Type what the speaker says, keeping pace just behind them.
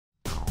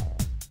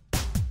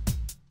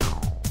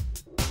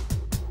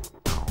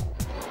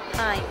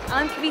Hi,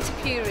 I'm Kavita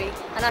Puri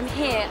and I'm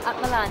here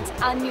at Milan's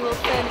annual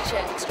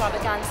furniture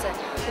extravaganza,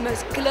 the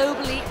most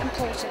globally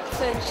important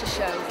furniture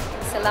show,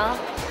 Salone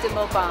del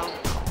Mobile.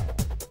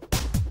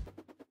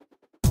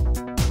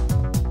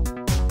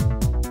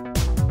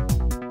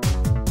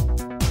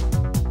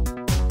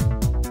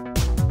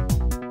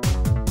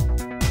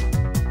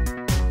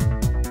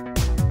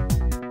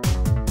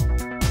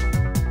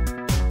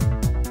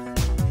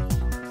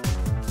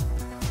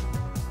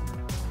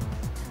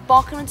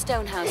 Barker and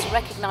Stonehouse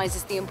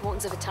recognises the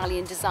importance of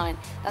Italian design.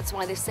 That's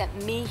why they've sent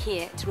me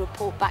here to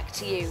report back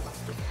to you.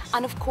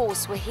 And of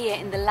course, we're here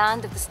in the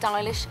land of the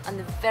stylish and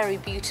the very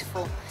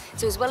beautiful.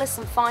 So as well as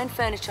some fine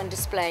furniture on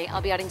display,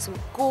 I'll be adding some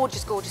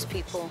gorgeous, gorgeous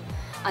people.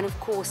 And of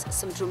course,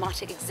 some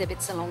dramatic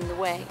exhibits along the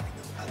way.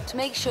 To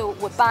make sure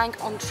we're bang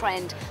on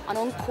trend and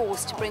on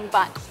course to bring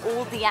back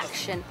all the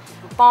action,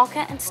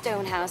 Barker and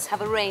Stonehouse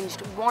have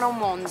arranged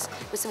one-on-ones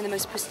with some of the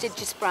most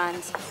prestigious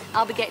brands.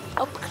 I'll be getting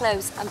up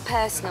close and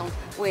personal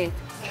with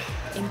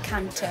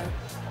Incanto,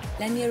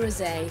 Legno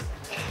Rosé,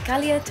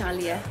 Calia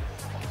Italia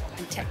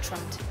and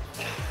Tetrant.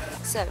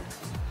 So,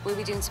 we'll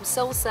be doing some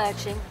soul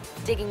searching,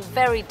 digging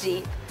very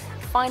deep,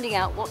 finding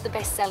out what the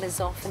best sellers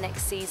are for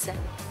next season,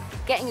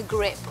 getting a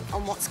grip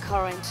on what's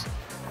current.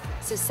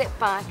 So sit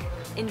back,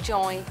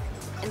 enjoy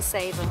and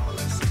savour.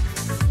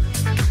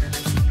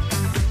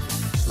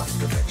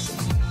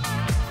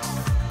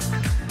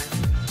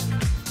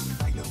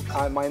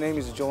 My name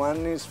is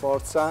Giovanni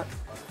Sforza.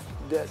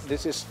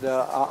 This is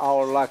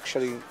our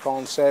luxury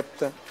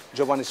concept,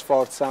 Giovanni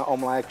Sforza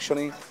Home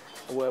Luxury.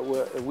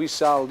 We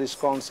sell this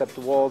concept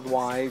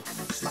worldwide.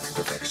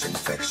 Perfection,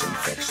 perfection,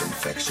 perfection,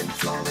 perfection,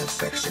 flawless,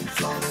 perfection,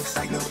 flawless.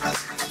 I know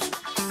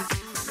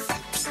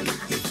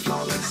absolutely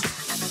flawless.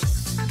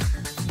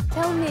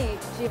 Tell me,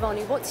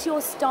 Giovanni, what's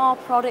your star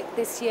product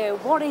this year?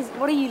 What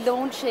are you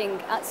launching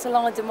at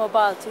Salone del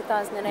Mobile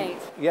 2008?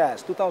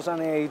 Yes,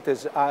 2008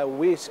 is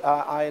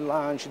I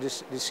launched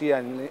this year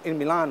in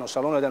Milan,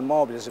 Salone del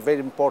Mobile. It's a very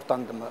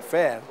important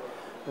fair.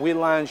 We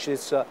launched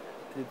this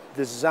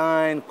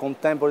design,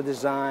 contemporary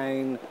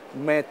design,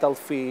 metal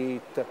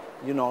feet,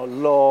 you know,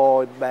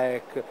 low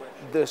back,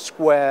 the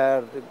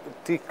square, the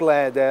thick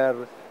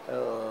leather,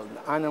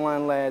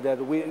 aniline leather.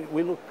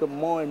 We look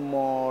more and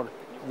more,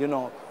 you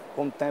know,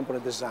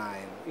 contemporary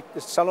design.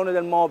 The Salone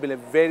del Mobile is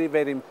very,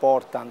 very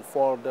important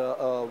for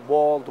the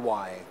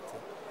worldwide.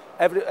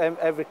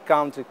 Every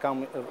country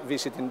come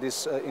visit in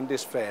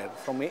this fair.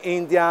 From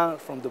India,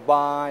 from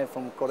Dubai,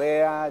 from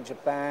Korea,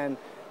 Japan,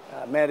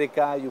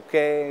 America,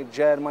 UK,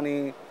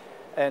 Germany,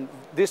 and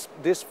this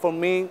for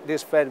me,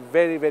 this fair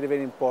very, very,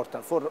 very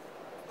important. For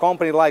a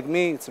company like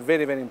me, it's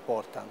very, very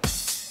important.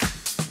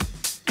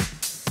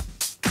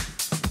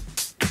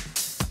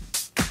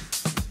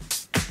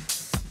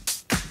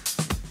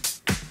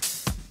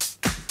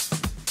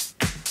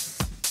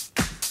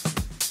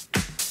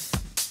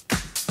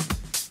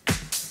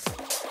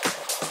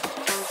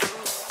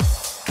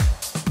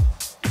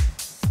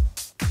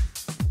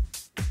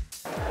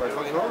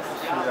 Bonjour, je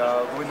suis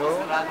Bruno.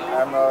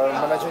 I'm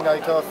managing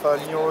director of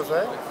Legno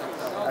Rosé.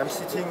 I'm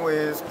sitting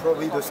with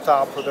probably the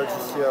star product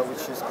this year,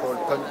 which is called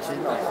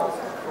Pumpkin.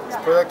 This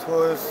product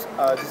was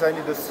designed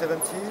in the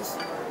 70s,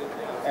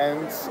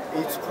 and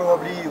it's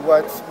probably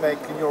what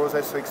makes Legno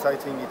Rosé so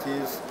exciting. It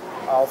is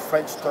our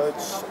French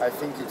touch. I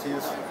think it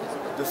is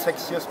the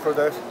sexiest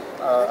product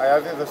I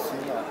have ever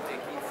seen.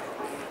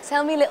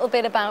 Tell me a little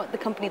bit about the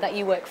company that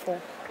you work for.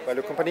 Well,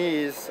 the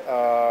company is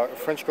a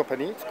French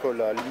company. It's called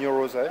Legno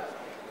Rosé.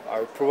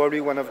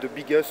 Probably one of the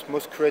biggest,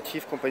 most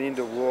creative company in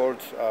the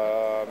world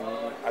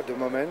at the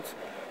moment,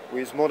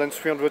 with more than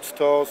 300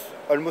 stores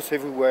almost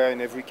everywhere in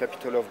every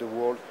capital of the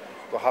world.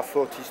 We have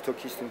 40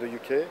 stockists in the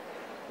UK.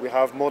 We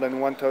have more than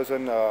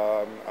 1,000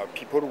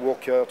 people,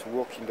 workers, to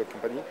work in the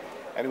company.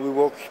 And we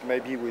work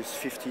maybe with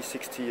 50,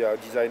 60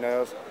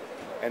 designers.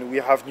 And we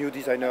have new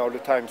designers all the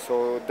time.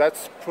 So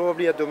that's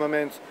probably at the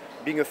moment,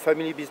 being a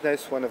family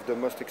business, one of the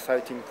most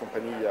exciting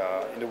companies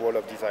in the world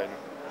of design.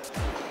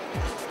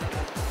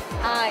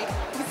 Aye,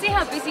 you can see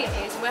how busy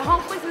it is. We're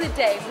halfway through the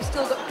day and we've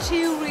still got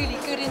 2 really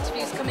good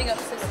interviews coming up,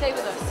 so stay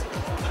with us.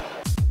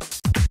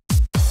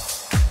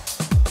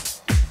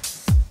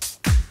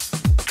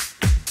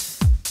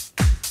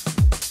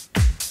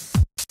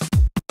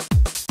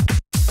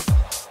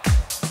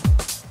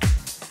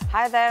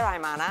 Hi there,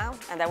 I'm Anna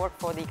and I work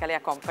for the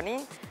Calia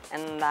company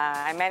and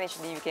I manage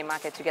the UK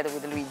market together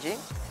with Luigi.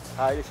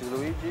 Hi, this is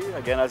Luigi.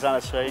 Again, as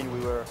Anna saying,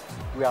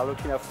 we are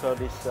looking after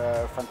this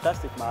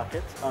fantastic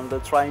market and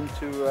trying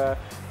to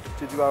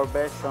do our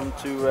best and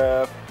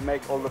to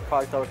make all the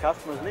products our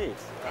customers need.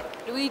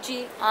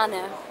 Luigi,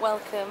 Anna,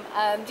 welcome.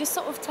 Just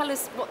sort of tell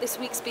us what this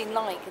week's been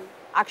like.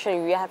 Actually,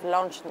 we have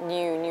launched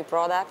new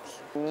products,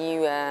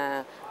 new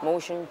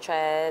motion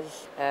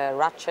chairs,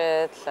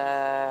 ratchets,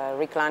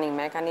 reclining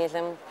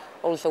mechanism.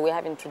 Also, we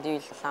have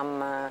introduced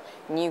some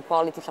new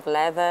qualities of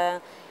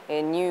leather,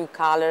 new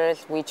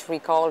colors which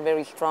recall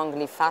very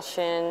strongly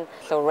fashion.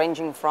 So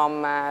ranging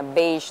from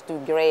beige to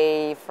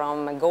grey,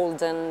 from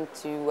golden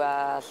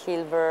to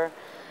silver.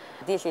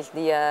 This is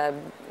the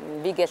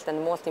biggest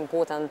and most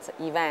important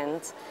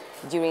event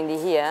during the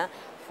year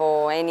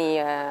for any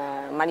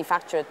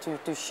manufacturer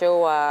to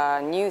show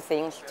new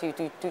things,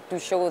 to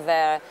show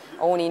their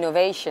own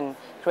innovation,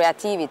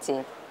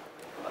 creativity.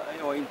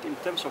 In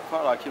terms of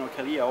product,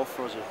 Kalia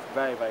offers a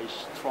very, very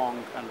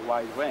strong and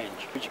wide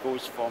range, which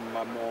goes from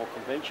a more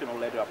conventional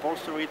leather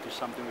upholstery to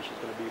something which is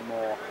going to be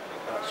more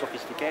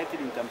sophisticated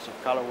in terms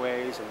of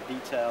colorways and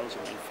details.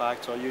 And in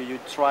fact, so you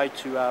try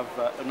to have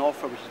an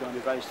offer which is going to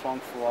be very strong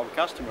for our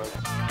customers.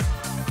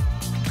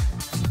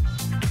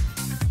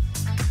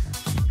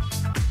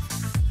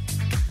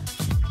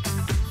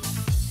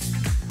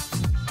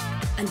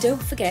 And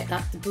don't forget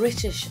that the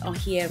British are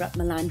here at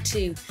Milan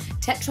too.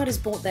 Tetrad has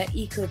brought their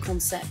eco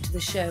concept to the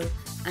show,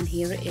 and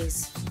here it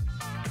is.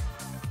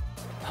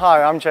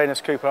 Hi, I'm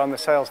Janus Cooper. I'm the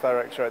sales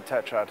director at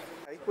Tetrad.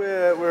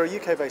 We're a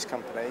UK-based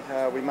company.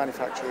 We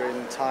manufacture in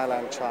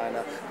Thailand,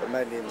 China, but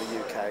mainly in the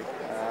UK.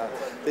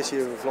 This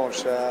year we've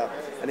launched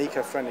an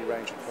eco-friendly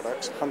range of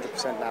products,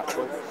 100%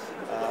 natural.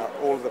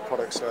 All of the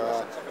products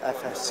are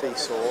FSC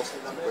sourced,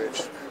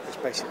 which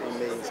basically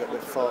means that the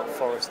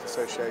Forest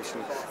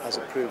Association has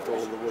approved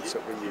all of the woods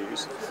that we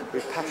use. We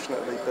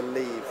passionately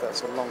believe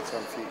that's a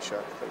long-term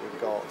future that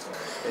we've got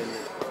in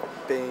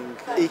being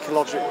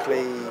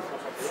ecologically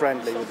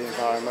friendly with the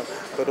environment,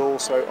 but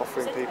also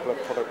offering people a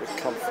product with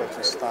comfort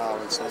and style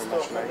and some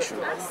imagination.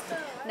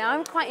 Now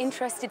I'm quite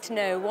interested to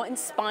know what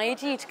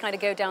inspired you to kind of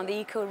go down the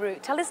eco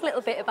route. Tell us a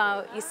little bit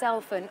about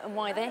yourself and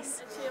why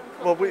this?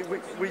 Well,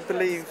 we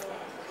believe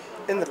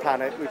in the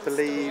planet, we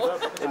believe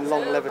in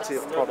longevity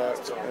of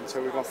product, and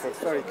so we've gone for a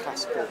very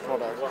classical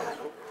product.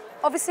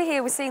 Obviously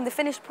here we're seeing the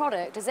finished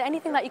product. Is there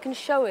anything that you can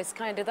show us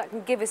kind of that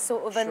can give us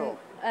sort of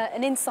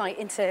an insight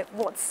into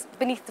what's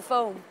beneath the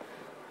foam?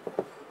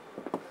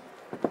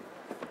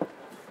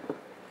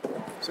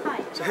 So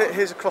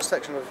here's a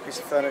cross-section of a piece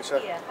of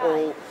furniture.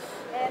 All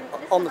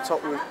on the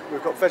top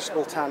we've got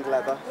vegetable tanned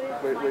leather,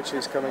 which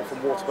is coming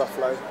from water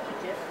buffalo.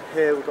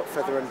 Here we've got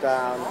feather and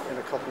down in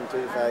a cotton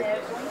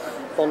duvet,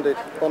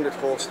 bonded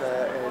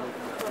horsehair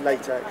in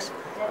latex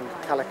and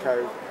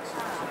calico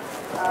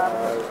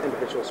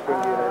individual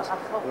spring units,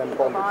 and then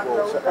bonded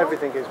wool. So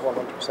everything is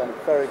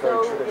 100% very,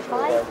 very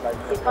traditional way of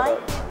making the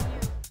product.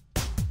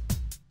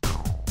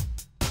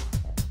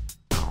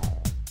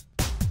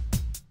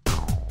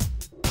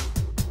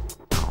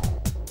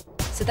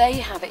 So there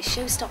you have it,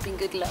 show-stopping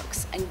good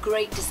looks and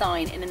great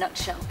design in a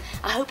nutshell.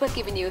 I hope I've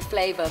given you a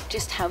flavour of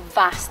just how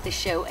vast this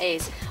show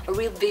is, a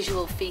real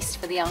visual feast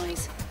for the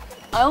eyes.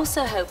 I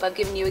also hope I've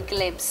given you a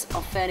glimpse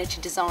of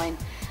furniture design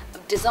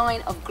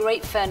of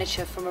great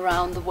furniture from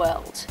around the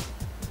world.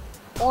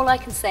 All I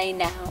can say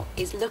now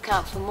is look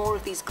out for more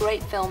of these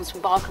great films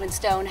from Barker and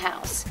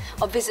Stonehouse,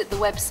 or visit the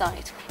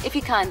website. If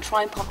you can,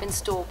 try and pop in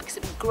store because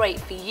it would be great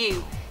for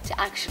you to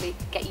actually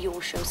get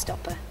your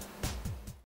showstopper.